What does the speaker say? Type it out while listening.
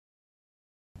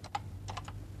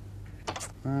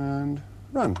And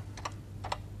run.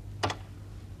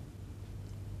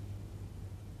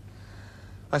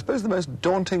 I suppose the most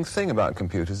daunting thing about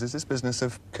computers is this business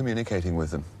of communicating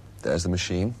with them. There's the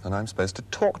machine, and I'm supposed to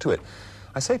talk to it.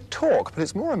 I say talk, but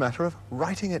it's more a matter of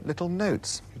writing it little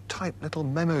notes. You type little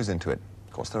memos into it.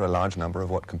 Of course, there are a large number of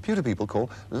what computer people call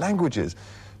languages,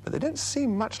 but they don't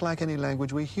seem much like any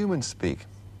language we humans speak.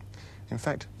 In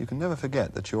fact, you can never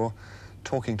forget that you're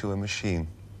talking to a machine.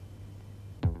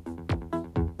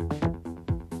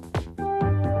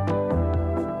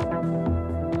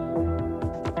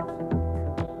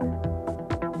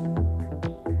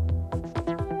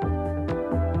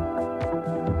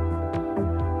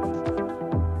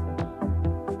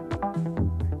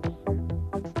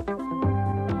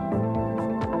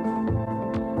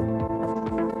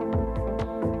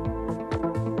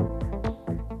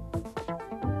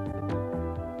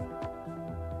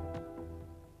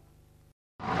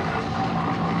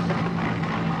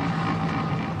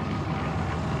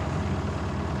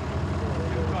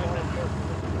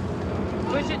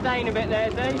 Push it down a bit there,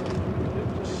 Dave.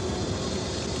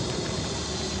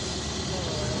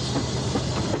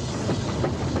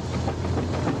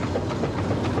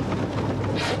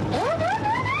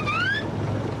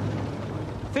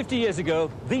 "50 years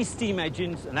ago, these steam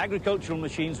engines and agricultural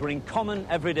machines were in common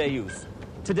everyday use.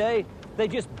 Today, they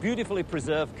just beautifully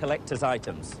preserve collector's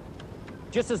items.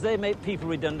 Just as they make people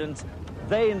redundant,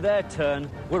 they in their turn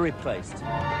were replaced.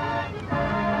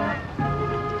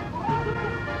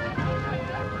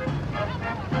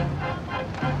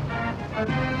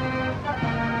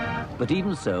 But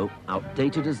even so,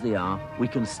 outdated as they are, we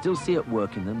can still see at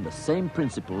work in them the same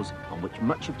principles on which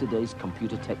much of today's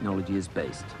computer technology is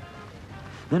based.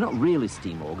 They're not really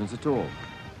steam organs at all.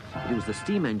 It was the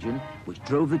steam engine which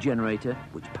drove the generator,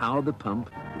 which powered the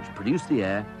pump, which produced the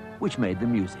air, which made the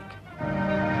music.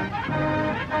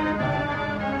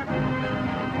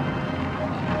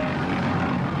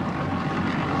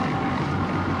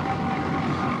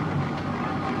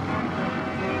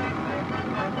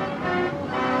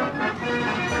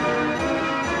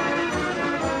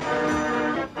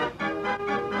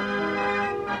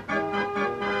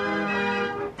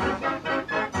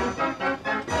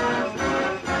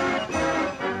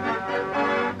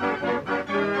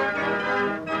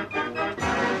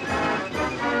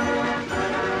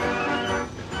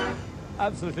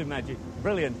 Absolutely magic.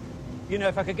 Brilliant. You know,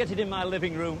 if I could get it in my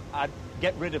living room, I'd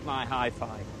get rid of my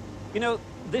hi-fi. You know,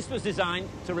 this was designed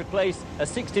to replace a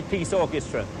 60-piece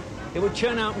orchestra. It would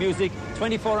churn out music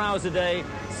 24 hours a day,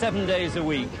 7 days a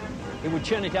week. It would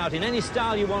churn it out in any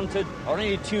style you wanted or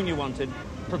any tune you wanted,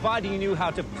 providing you knew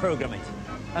how to program it.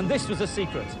 And this was a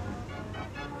secret.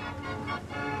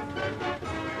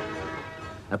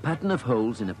 A pattern of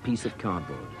holes in a piece of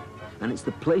cardboard. And it's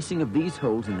the placing of these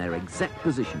holes in their exact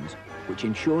positions which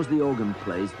ensures the organ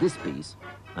plays this piece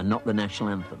and not the national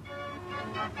anthem.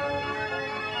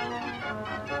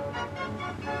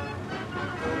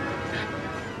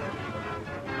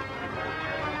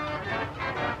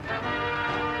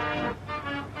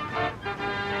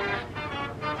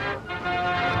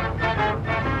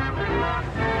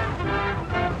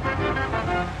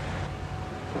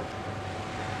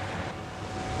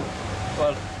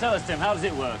 Well, tell us, Tim, how does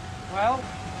it work? Well,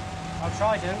 I'll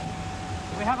try to.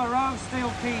 We have a row of steel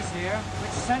keys here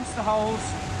which sense the holes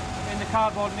in the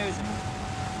cardboard newsing.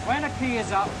 When a key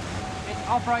is up, it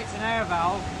operates an air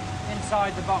valve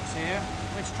inside the box here,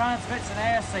 which transmits an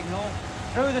air signal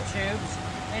through the tubes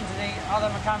into the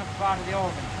other mechanical part of the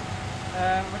organ.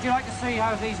 Would you like to see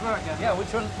how these work, Jeff? Yeah,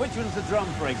 which one's the drum,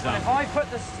 for example? If I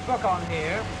put this book on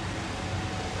here,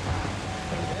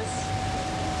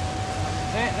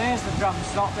 there's the drum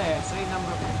slot there, see,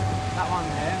 that one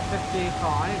there,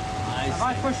 55. If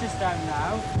I push this down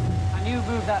now, and you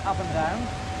move that up and down,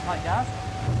 like that,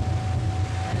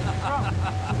 and it's a drum.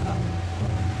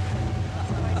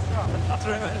 That's a nice drum.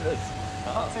 Tremendous.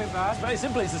 Not too bad. It's very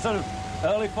simple. It's a sort of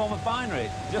early form of binary.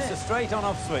 Just a straight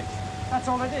on-off switch. That's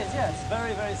all it is, yes. It's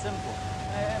very, very simple.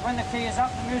 When the key is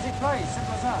up, the music plays.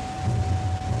 Simple as that.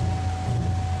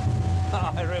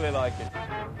 I really like it.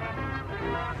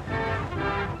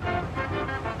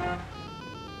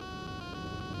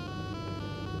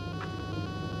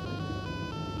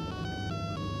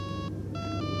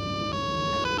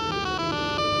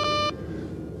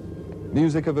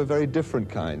 Music of a very different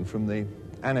kind from the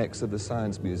annex of the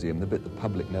Science Museum, the bit the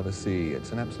public never see.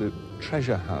 It's an absolute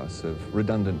treasure house of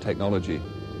redundant technology.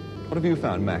 What have you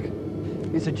found, Mac?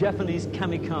 It's a Japanese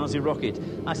kamikaze rocket.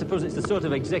 I suppose it's the sort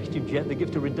of executive jet they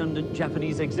give to redundant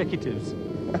Japanese executives.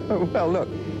 Well, look,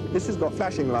 This has got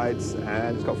flashing lights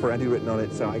and it's got Ferranti written on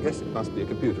it, so I guess it must be a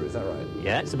computer, is that right?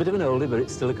 Yeah, it's a bit of an oldie, but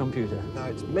it's still a computer. Now,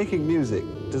 it's making music.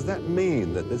 Does that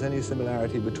mean that there's any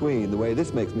similarity between the way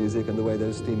this makes music and the way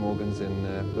those steam organs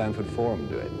in Blandford Forum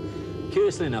do it?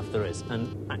 Curiously enough, there is,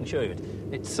 and I can show you it.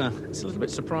 It's a little bit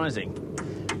surprising.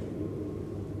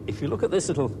 If you look at this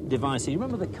little device here, you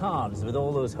remember the cards with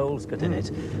all those holes cut in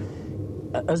it?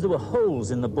 As there were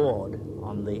holes in the board,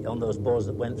 on those boards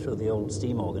that went through the old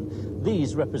steam organ,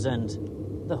 these represent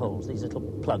the holes, these little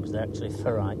plugs. They're actually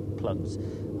ferrite plugs.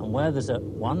 And where there's a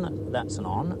one, that's an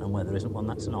on, and where there isn't one,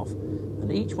 that's an off.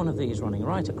 And each one of these running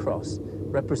right across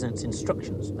represents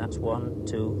instructions. That's 1,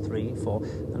 2, 3, 4,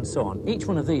 and so on. Each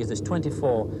one of these, there's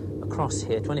 24 across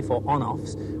here, 24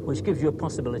 on-offs, which gives you a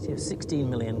possibility of 16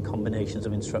 million combinations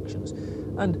of instructions.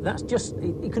 And that's just,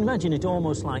 you can imagine it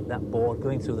almost like that board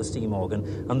going through the steam organ,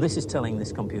 and this is telling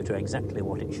this computer exactly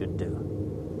what it should do.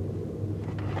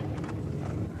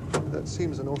 That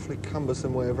seems an awfully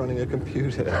cumbersome way of running a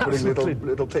computer, putting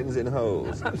little pins in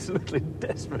holes. Absolutely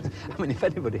desperate. I mean, if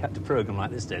anybody had to program like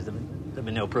this days, there'd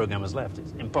be no programmers left.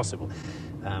 It's impossible.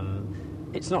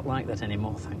 It's not like that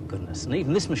anymore, thank goodness. And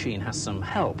even this machine has some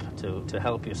help to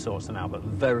help you sort them out, but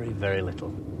very, very little.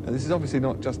 And this is obviously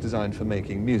not just designed for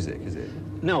making music, is it?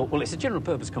 No, well, it's a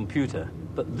general-purpose computer,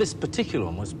 but this particular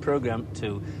one was programmed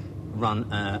to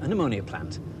run an ammonia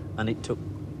plant, and it took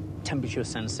temperature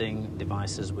sensing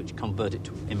devices which convert it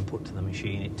to input to the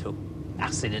machine. It took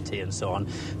acidity and so on,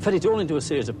 fed it all into a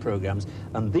series of programs,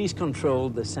 and these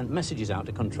they sent messages out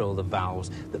to control the valves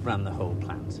that ran the whole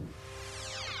plant.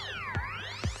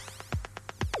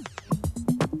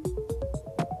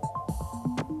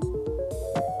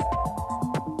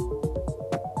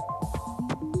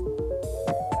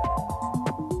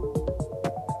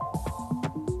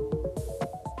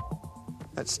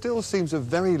 That still seems a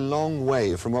very long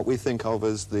way from what we think of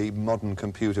as the modern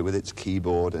computer with its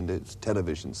keyboard and its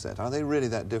television set. Are they really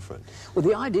that different? Well,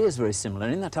 the idea is very similar.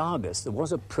 In that Argus, there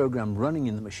was a program running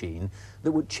in the machine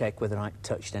that would check whether I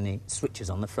touched any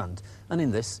switches on the front. And in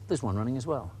this, there's one running as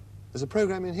well. There's a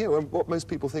program in here. Well, what most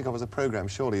people think of as a program,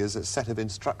 surely, is a set of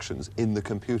instructions in the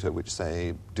computer which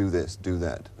say, do this, do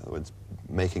that. In other words,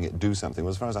 making it do something.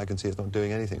 Well, as far as I can see, it's not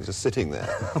doing anything. It's just sitting there.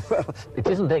 Well, it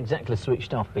isn't exactly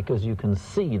switched off because you can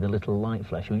see the little light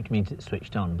flash, which means it's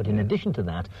switched on. But in addition to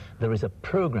that, there is a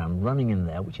program running in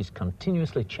there which is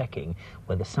continuously checking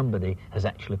whether somebody has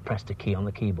actually pressed a key on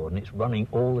the keyboard, and it's running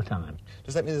all the time.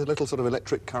 Does that mean there's a little sort of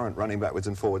electric current running backwards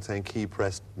and forwards saying key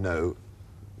pressed, no,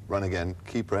 run again,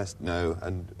 key pressed, no,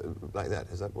 and like that?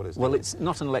 Is that what it's Well, doing? it's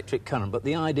not an electric current, but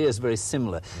the idea is very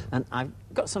similar. And I've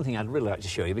got something I'd really like to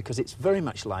show you, because it's very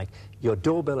much like your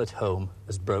doorbell at home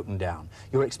has broken down.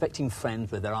 You're expecting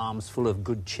friends with their arms full of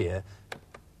good cheer.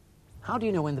 How do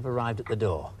you know when they've arrived at the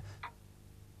door?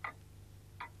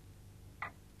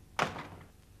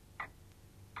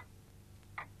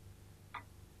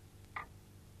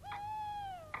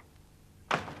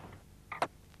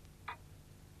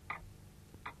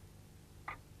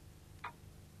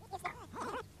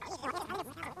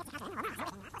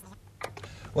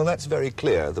 Well, that's very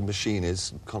clear. The machine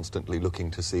is constantly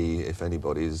looking to see if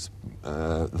anybody's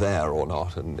there or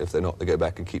not, and if they're not, they go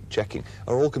back and keep checking.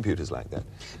 Are all computers like that?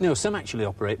 No, some actually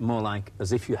operate more like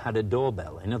as if you had a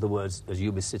doorbell. In other words, as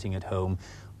you were sitting at home,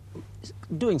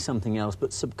 doing something else,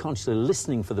 but subconsciously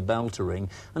listening for the bell to ring,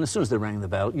 and as soon as they rang the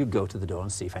bell, you'd go to the door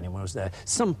and see if anyone was there.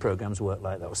 Some programs work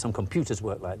like that, or some computers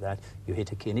work like that. You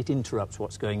hit a key and it interrupts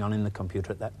what's going on in the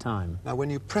computer at that time. Now, when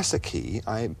you press a key,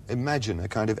 I imagine a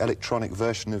kind of electronic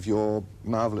version of your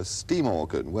marvellous steam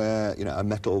organ, where, you know, a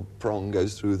metal prong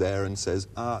goes through there and says,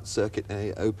 circuit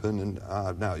A, open,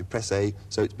 and now you press A.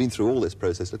 So it's been through all this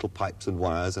process, little pipes and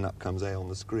wires, and up comes A on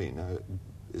the screen. Now,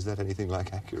 is that anything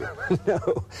like accurate?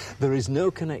 No, there is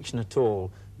no connection at all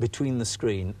between the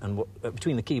screen and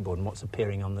between the keyboard and what's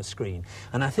appearing on the screen.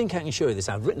 And I think I can show you this.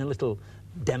 I've written a little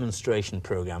demonstration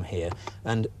program here,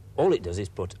 and all it does is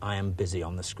put "I am busy"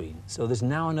 on the screen. So there's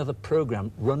now another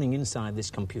program running inside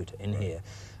this computer in here.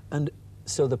 And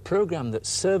so the program that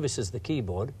services the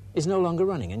keyboard is no longer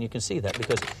running, and you can see that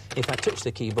because if I touch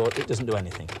the keyboard, it doesn't do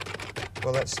anything.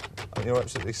 Well, you're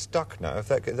absolutely stuck now. If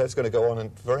that's going to go on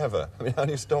and forever. I mean, how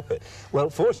do you stop it?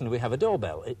 Well, fortunately, we have a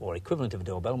doorbell, or equivalent of a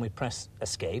doorbell, and we press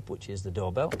escape, which is the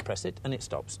doorbell, press it, and it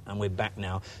stops. And we're back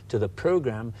now to the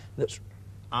program that's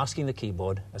asking the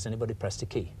keyboard, has anybody pressed a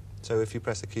key? So if you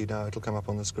press a key now, it'll come up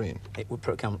on the screen? It would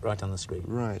come right on the screen.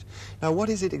 Right. Now, what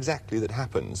is it exactly that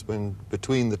happens when,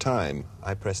 between the time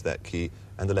I press that key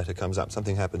and the letter comes up.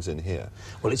 Something happens in here.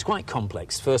 Well, it's quite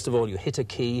complex. First of all, you hit a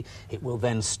key, it will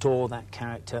then store that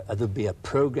character. There'll be a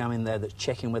program in there that's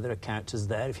checking whether a character's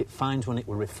there. If it finds one, it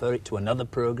will refer it to another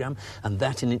program, and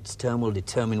that in its turn will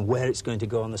determine where it's going to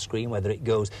go on the screen, whether it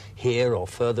goes here or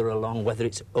further along, whether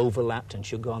it's overlapped and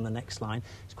should go on the next line.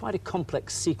 It's quite a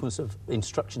complex sequence of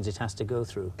instructions it has to go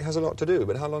through. It has a lot to do,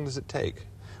 but how long does it take?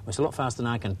 Well, it's a lot faster than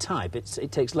I can type.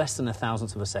 It takes less than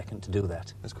 1,000th of a second to do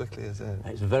that. As quickly as that?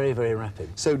 It's very, very rapid.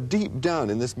 So deep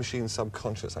down in this machine's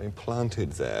subconscious, I mean,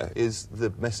 planted there, is the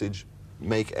message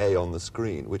make A on the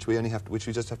screen, which we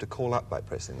just have to call up by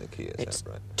pressing the key. Is that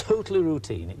right? Totally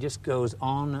routine. It just goes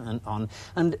on and on.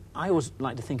 And I always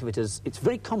like to think of it as, it's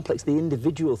very complex, the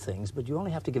individual things, but you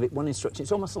only have to give it one instruction.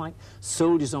 It's almost like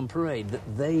soldiers on parade, that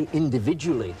they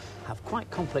individually have quite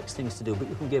complex things to do, but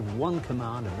you can give one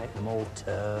command and make them all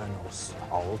turn or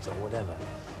halt or whatever.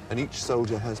 And each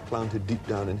soldier has planted deep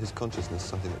down in his consciousness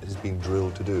something that has been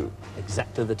drilled to do.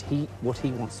 Exactly, that what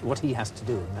he has to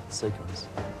do in that sequence.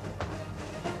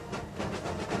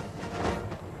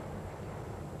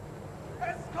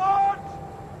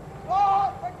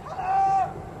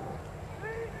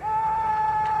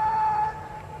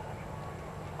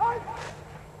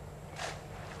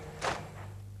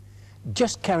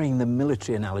 Just carrying the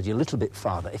military analogy a little bit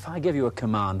farther, if I give you a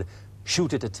command,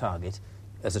 shoot at a target,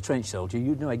 as a trench soldier,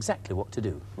 you'd know exactly what to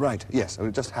do. Right, yes. I mean,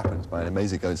 it just happens by an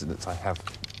amazing coincidence I have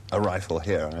a rifle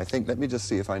here, and I think, let me just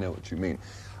see if I know what you mean.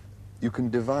 You can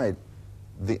divide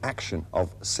the action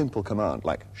of simple command,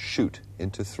 like shoot,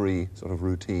 into 3 sort of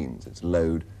routines. It's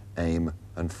load, aim,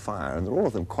 and fire, and they're all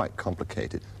of them quite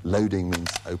complicated. Loading means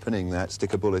opening that,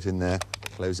 stick a bullet in there,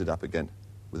 close it up again.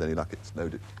 With any luck, it's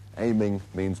loaded. Aiming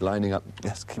means lining up,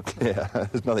 yes, clear,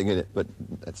 there's nothing in it, but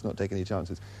let's not take any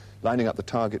chances. Lining up the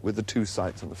target with the 2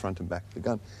 sights on the front and back of the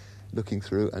gun, looking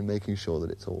through and making sure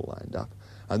that it's all lined up.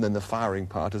 And then the firing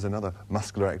part is another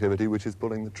muscular activity, which is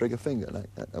pulling the trigger finger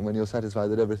like that. And when you're satisfied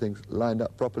that everything's lined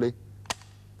up properly,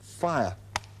 fire.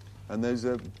 And those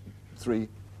are 3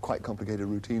 quite complicated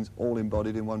routines, all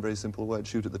embodied in one very simple word,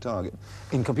 shoot at the target.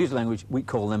 In computer language, we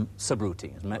call them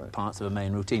subroutines, right. Parts of a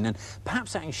main routine. And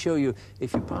perhaps I can show you,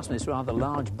 if you pass me this rather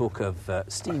large book of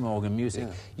steam organ music,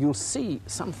 yeah. You'll see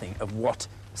something of what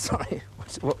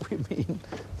we mean.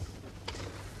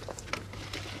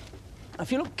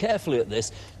 If you look carefully at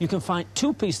this, you can find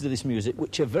 2 pieces of this music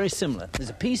which are very similar.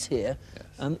 There's a piece here, yes.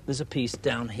 And there's a piece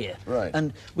down here. Right.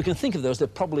 And we can think of those, they're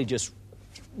probably just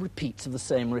repeats of the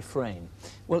same refrain.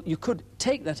 Well, you could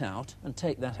take that out and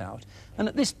take that out, and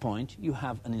at this point you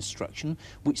have an instruction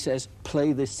which says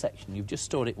play this section. You've just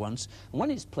stored it once, and when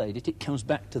it's played it comes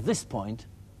back to this point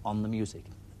on the music.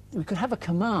 We could have a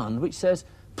command which says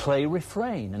play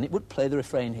refrain, and it would play the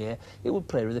refrain here, it would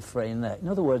play the refrain there. In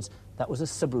other words, that was a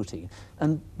subroutine.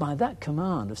 And by that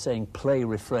command of saying play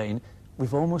refrain,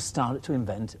 we've almost started to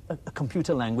invent a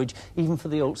computer language, even for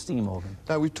the old steam organ.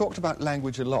 Now, we've talked about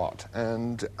language a lot,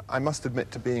 and I must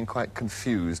admit to being quite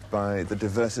confused by the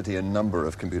diversity and number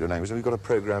of computer languages. We've got a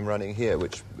program running here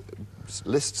which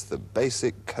lists the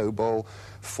BASIC, COBOL,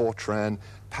 Fortran,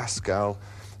 Pascal.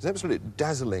 There's an absolutely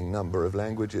dazzling number of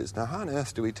languages. Now, how on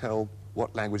earth do we tell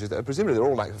what languages they are? Presumably they're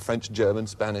all like French, German,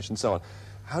 Spanish, and so on.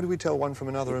 How do we tell one from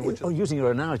another? And which using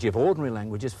your analogy of ordinary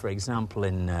languages, for example,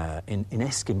 in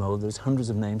Eskimo, there's hundreds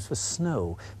of names for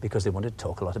snow because they wanted to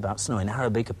talk a lot about snow. In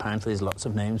Arabic, apparently, there's lots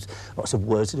of names, lots of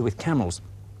words to do with camels.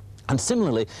 And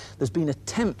similarly, there's been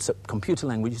attempts at computer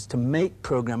languages to make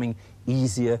programming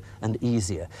easier and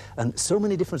easier. And so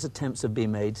many different attempts have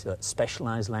been made,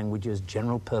 specialized languages,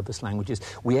 general-purpose languages.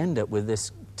 We end up with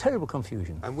this terrible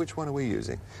confusion. And which one are we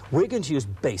using? We're going to use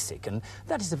BASIC, and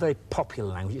that is a very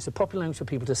popular language. It's a popular language for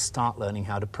people to start learning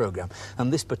how to program.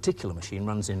 And this particular machine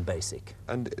runs in BASIC.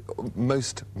 And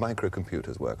most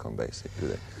microcomputers work on BASIC, do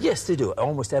they? Yes, they do.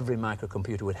 Almost every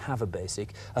microcomputer would have a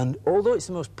BASIC. And although it's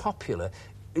the most popular,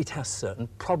 it has certain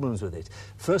problems with it.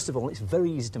 First of all, it's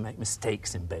very easy to make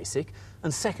mistakes in BASIC.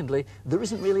 And secondly, there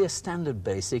isn't really a standard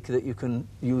BASIC that you can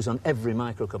use on every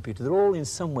microcomputer. They're all in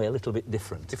some way a little bit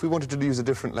different. If we wanted to use a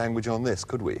different language on this,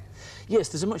 could we? Yes,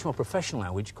 there's a much more professional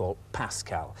language called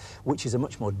Pascal, which is a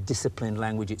much more disciplined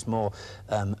language. It's more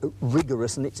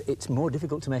rigorous, and it's more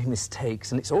difficult to make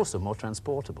mistakes, and it's also more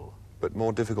transportable. But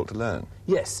more difficult to learn?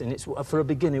 Yes, and for a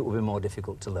beginner it will be more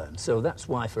difficult to learn. So that's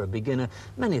why for a beginner,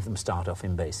 many of them start off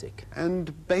in BASIC.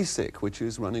 And BASIC, which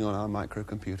is running on our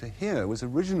microcomputer here, was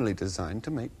originally designed to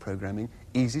make programming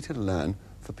easy to learn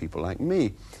for people like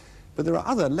me. But there are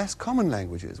other, less common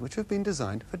languages which have been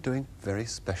designed for doing very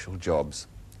special jobs.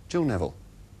 Jill Neville.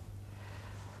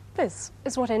 This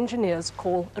is what engineers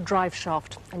call a drive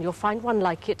shaft, and you'll find one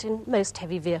like it in most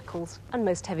heavy vehicles and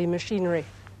most heavy machinery.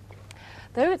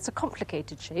 Though it's a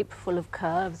complicated shape, full of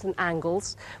curves and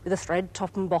angles, with a thread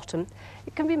top and bottom,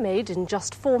 it can be made in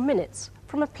just 4 minutes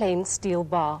from a plain steel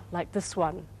bar like this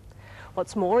one.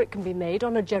 What's more, it can be made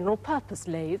on a general-purpose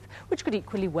lathe, which could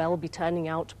equally well be turning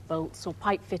out bolts or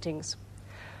pipe fittings.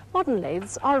 Modern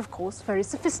lathes are, of course, very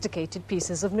sophisticated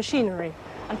pieces of machinery,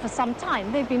 and for some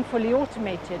time they've been fully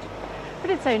automated.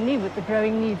 But it's only with the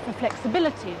growing need for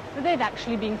flexibility that they've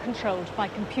actually been controlled by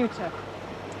computer.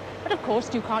 But of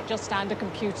course, you can't just stand a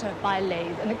computer by a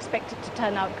lathe and expect it to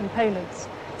turn out components.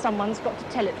 Someone's got to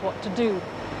tell it what to do.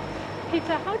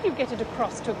 Peter, how do you get it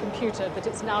across to a computer that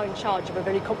it's now in charge of a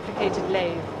very complicated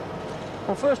lathe?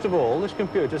 Well, first of all, this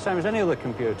computer, same as any other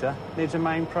computer, needs a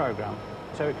main program,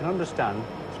 so it can understand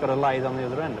it's got a lathe on the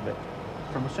other end of it.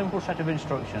 From a simple set of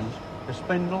instructions, the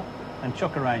spindle and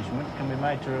chuck arrangement can be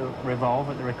made to revolve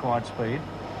at the required speed.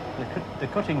 The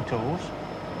cutting tools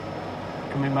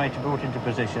can be made to be brought into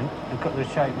position and cut the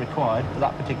shape required for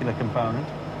that particular component.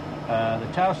 The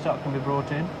tailstock can be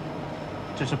brought in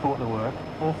to support the work,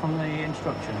 all from the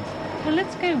instructions. Well,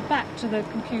 let's go back to the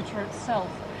computer itself.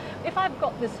 If I've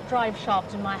got this drive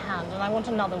shaft in my hand and I want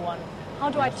another one, how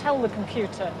do I tell the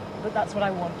computer that that's what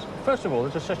I want? First of all,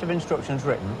 there's a set of instructions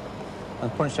written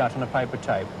and punched out on a paper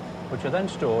tape, which are then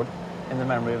stored in the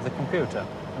memory of the computer.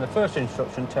 And the first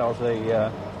instruction tells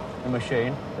the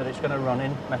machine that it's going to run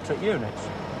in metric units.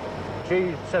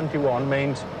 G71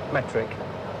 means metric.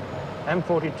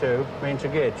 M42 means a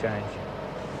gear change.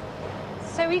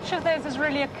 So each of those is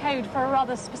really a code for a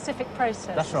rather specific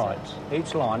process. That's right.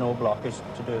 Each line or block is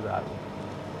to do that.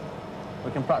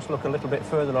 We can perhaps look a little bit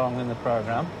further along in the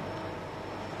program.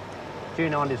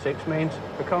 G96 means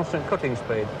a constant cutting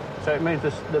speed. So it means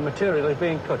the material is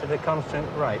being cut at a constant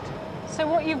rate. So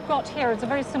what you've got here is a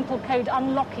very simple code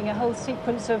unlocking a whole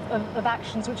sequence of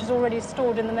actions which is already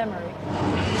stored in the memory.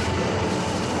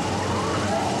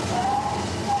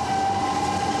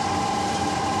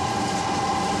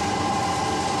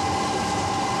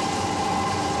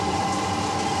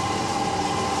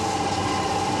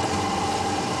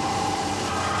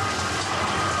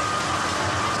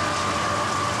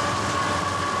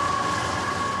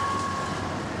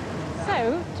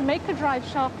 So, to make a drive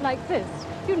shaft like this,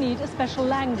 you need a special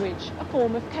language, a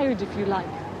form of code if you like.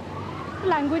 The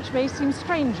language may seem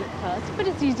strange at first, but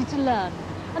it's easy to learn.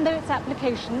 And though its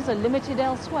applications are limited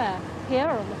elsewhere, here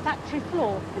on the factory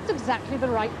floor, it's exactly the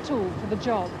right tool for the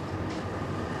job.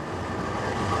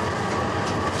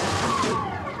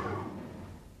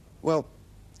 Well,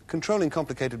 controlling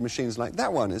complicated machines like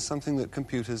that one is something that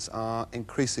computers are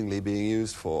increasingly being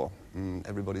used for.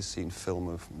 Everybody's seen film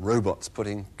of robots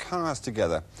putting cars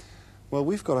together. Well,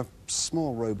 we've got a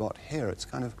small robot here. It's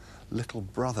kind of little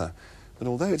brother. But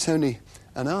although it's only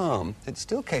an arm, it's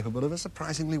still capable of a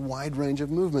surprisingly wide range of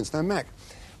movements. Now, Mac,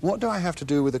 what do I have to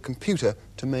do with a computer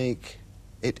to make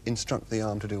it instruct the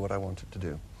arm to do what I want it to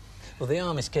do? Well, the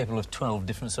arm is capable of 12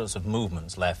 different sorts of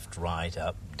movements: left, right,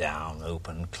 up, down,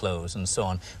 open, close, and so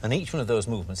on. And each one of those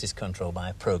movements is controlled by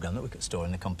a program that we could store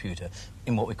in the computer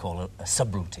in what we call a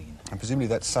subroutine. And presumably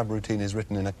that subroutine is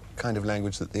written in a kind of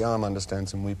language that the arm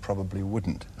understands and we probably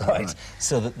wouldn't. Right.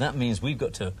 So that means we've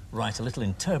got to write a little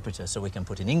interpreter so we can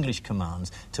put in English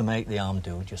commands to make the arm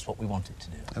do just what we want it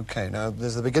to do. OK, now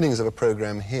there's the beginnings of a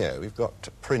program here. We've got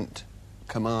print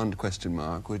command ?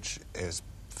 Which is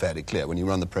fairly clear. When you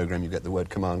run the program, you get the word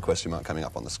command ? Coming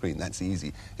up on the screen. That's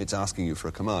easy. It's asking you for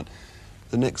a command.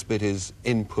 The next bit is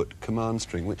input command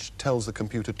string, which tells the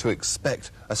computer to expect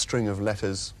a string of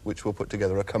letters which will put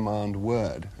together a command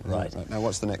word. Right. Now,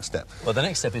 what's the next step? Well, the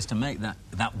next step is to make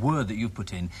that word that you've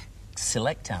put in,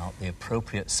 select out the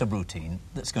appropriate subroutine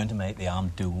that's going to make the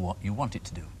arm do what you want it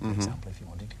to do. For example, if you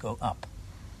want it to go up.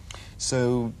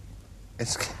 So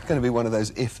it's going to be one of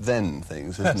those if-then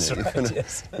things, isn't That's it? right,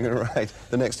 yes. You're going to write.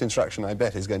 The next instruction, I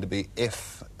bet, is going to be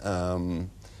if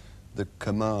the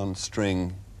command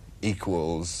string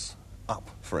equals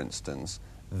up, for instance,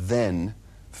 then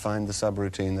find the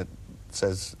subroutine that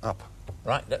says up.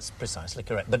 Right, that's precisely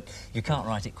correct. But you can't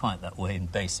write it quite that way in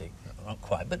BASIC. Not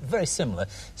quite, but very similar.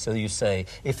 So you say,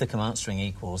 if the command string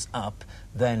equals up,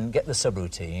 then get the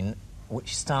subroutine,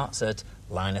 which starts at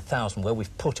line 1000, where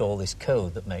we've put all this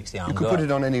code that makes the arm go You could up. put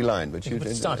it on any line, but you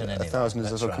could start on any 1000 line. is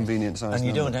a That's sort of right. convenient size And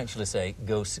you number. don't actually say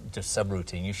go to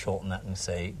subroutine, you shorten that and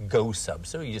say go sub.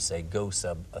 So you just say go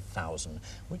sub 1000,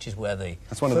 which is where the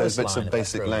That's one of those first bits line of that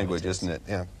basic program language, isn't it?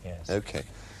 Yeah. Yes. OK.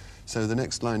 So the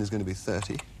next line is going to be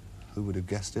 30. Who would have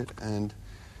guessed it? And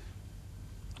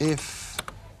if...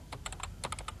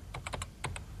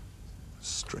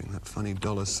 string, that funny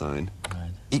dollar sign.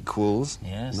 Right. Equals.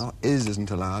 Yes. Not is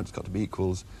isn't allowed. It's got to be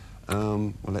equals.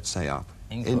 Well, let's say up.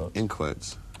 In quotes. In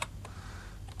quotes.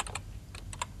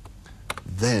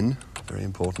 Then, very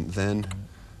important, then...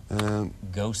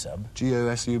 GOSUB.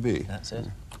 G-O-S-U-B. That's it.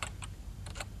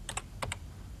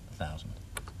 1,000.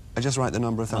 I just write the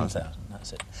number 1,000. 1,000,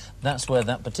 that's it. That's where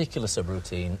that particular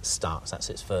subroutine starts. That's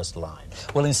its first line.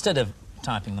 Well, instead of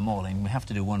typing them all in, we have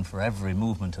to do one for every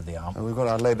movement of the arm. And we've got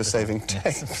our labour-saving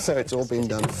tape, so it's all been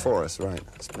done for us, right.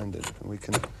 Splendid. And we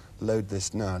can load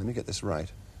this now. Let me get this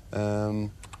right. And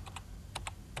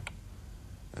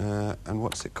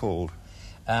what's it called?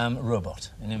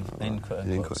 Robot, in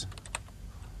quotes.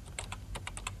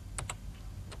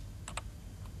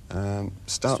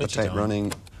 Start Switch the it tape on.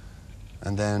 running,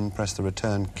 and then press the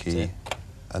return key,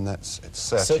 and it's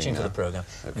searching for now. the programme,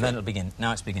 Okay. and then it'll begin.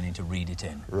 Now it's beginning to read it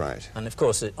in. Right. And of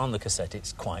course, on the cassette,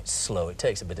 it's quite slow. It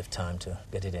takes a bit of time to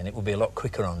get it in. It will be a lot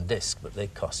quicker on disc, but they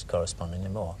cost correspondingly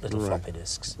more. Little Right. floppy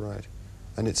disks. Right.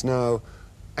 And it's now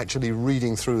actually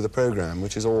reading through the program,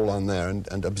 which is all on there,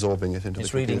 and absorbing it into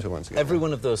It's the computer reading once again. every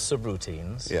one of those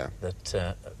subroutines Yeah.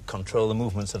 that control the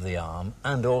movements of the arm,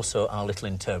 and also our little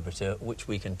interpreter, which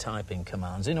we can type in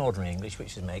commands in ordinary English,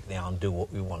 which is make the arm do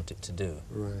what we want it to do.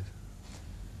 Right.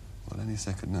 Well, any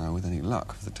second now, with any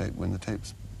luck, when the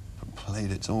tape's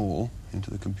played its all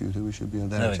into the computer, we should be there.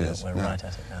 There we it go. is. We're Now, right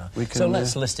at it now. we can, so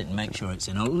let's list it and make sure it's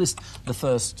in. I'll list the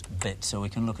first bit so we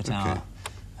can look at Okay. our...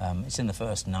 it's in the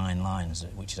first 9 lines,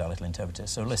 which is our little interpreter.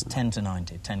 So list 10 to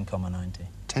 90, 10,90.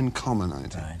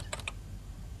 10,90. Right.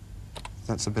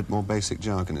 That's a bit more basic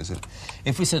jargon, is it?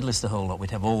 If we said list the whole lot,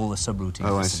 we'd have all the subroutines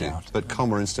Oh, I listed see. out. But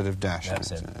comma instead of dash. That's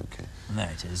in it. Okay. And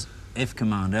there it is. If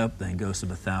command up, then goes to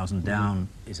 1,000. Down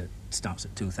starts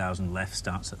at 2,000. Left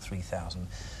starts at 3,000.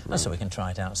 And so we can try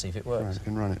it out and see if it works. Right, we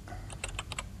can run it.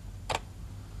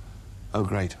 Oh,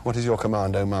 great. What is your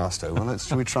command, oh master? Well,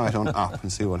 shall we try it on up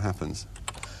and see what happens?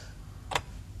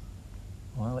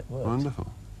 Well, it worked.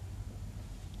 Wonderful.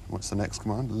 What's the next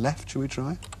command? Left, shall we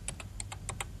try?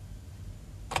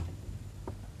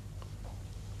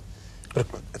 But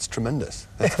It's tremendous.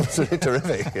 That's absolutely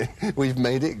terrific. We've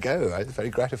made it go. It's very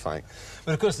gratifying.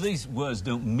 of course, these words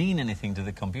don't mean anything to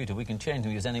the computer. We can change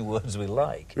them, use any words we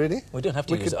like. Really? We don't have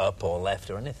to We use could- up or left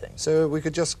or anything. So we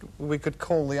could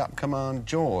call the up command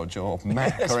George or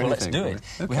Mac Yes, or well, anything. let's do it.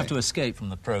 Okay. We have to escape from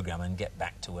the programme and get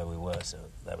back to where we were, so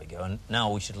there we go. And now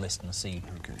we should listen and see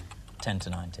Okay. 10 to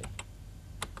 90,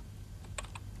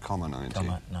 Comma 90.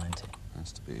 comma 90.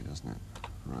 Has to be, doesn't it?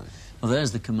 Right. Well,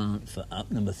 there's the command for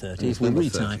up, number 30. It's If we number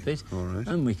retype 30. it, All right.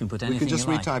 and we can put We anything can just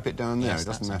you like. retype it down there. Yes, It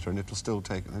doesn't that's matter, and it'll still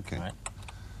take... Okay.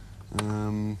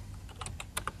 Right.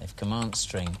 If command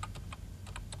string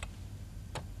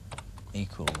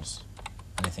equals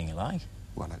anything you like.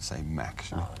 Well, let's say Mac,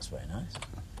 shall we? Oh, that's very nice.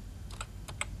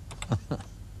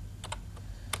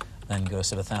 Then goes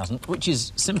to 1,000, which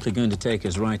is simply going to take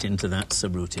us right into that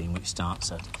subroutine, which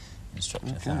starts at instruction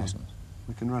 1,000.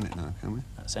 We can run it now, can we?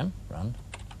 That's him. Run.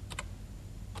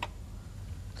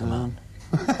 Command.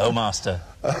 Oh, master.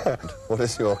 What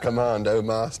is your command, oh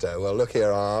master? Well, look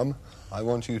here, ARM. I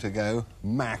want you to go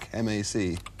Mac,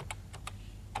 M-A-C.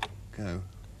 Go.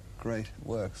 Great, it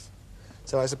works.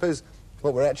 So I suppose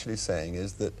what we're actually saying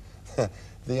is that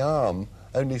the ARM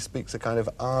only speaks a kind of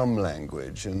ARM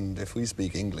language, and if we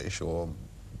speak English or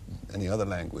any other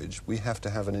language, we have to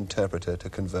have an interpreter to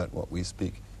convert what we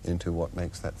speak into what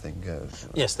makes that thing go.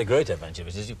 Yes, the great advantage of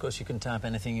it is, of course, you can type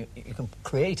anything, you can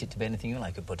create it to be anything you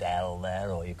like. You could put L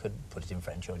there, or you could put it in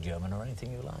French or German or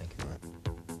anything you like.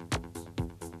 Right.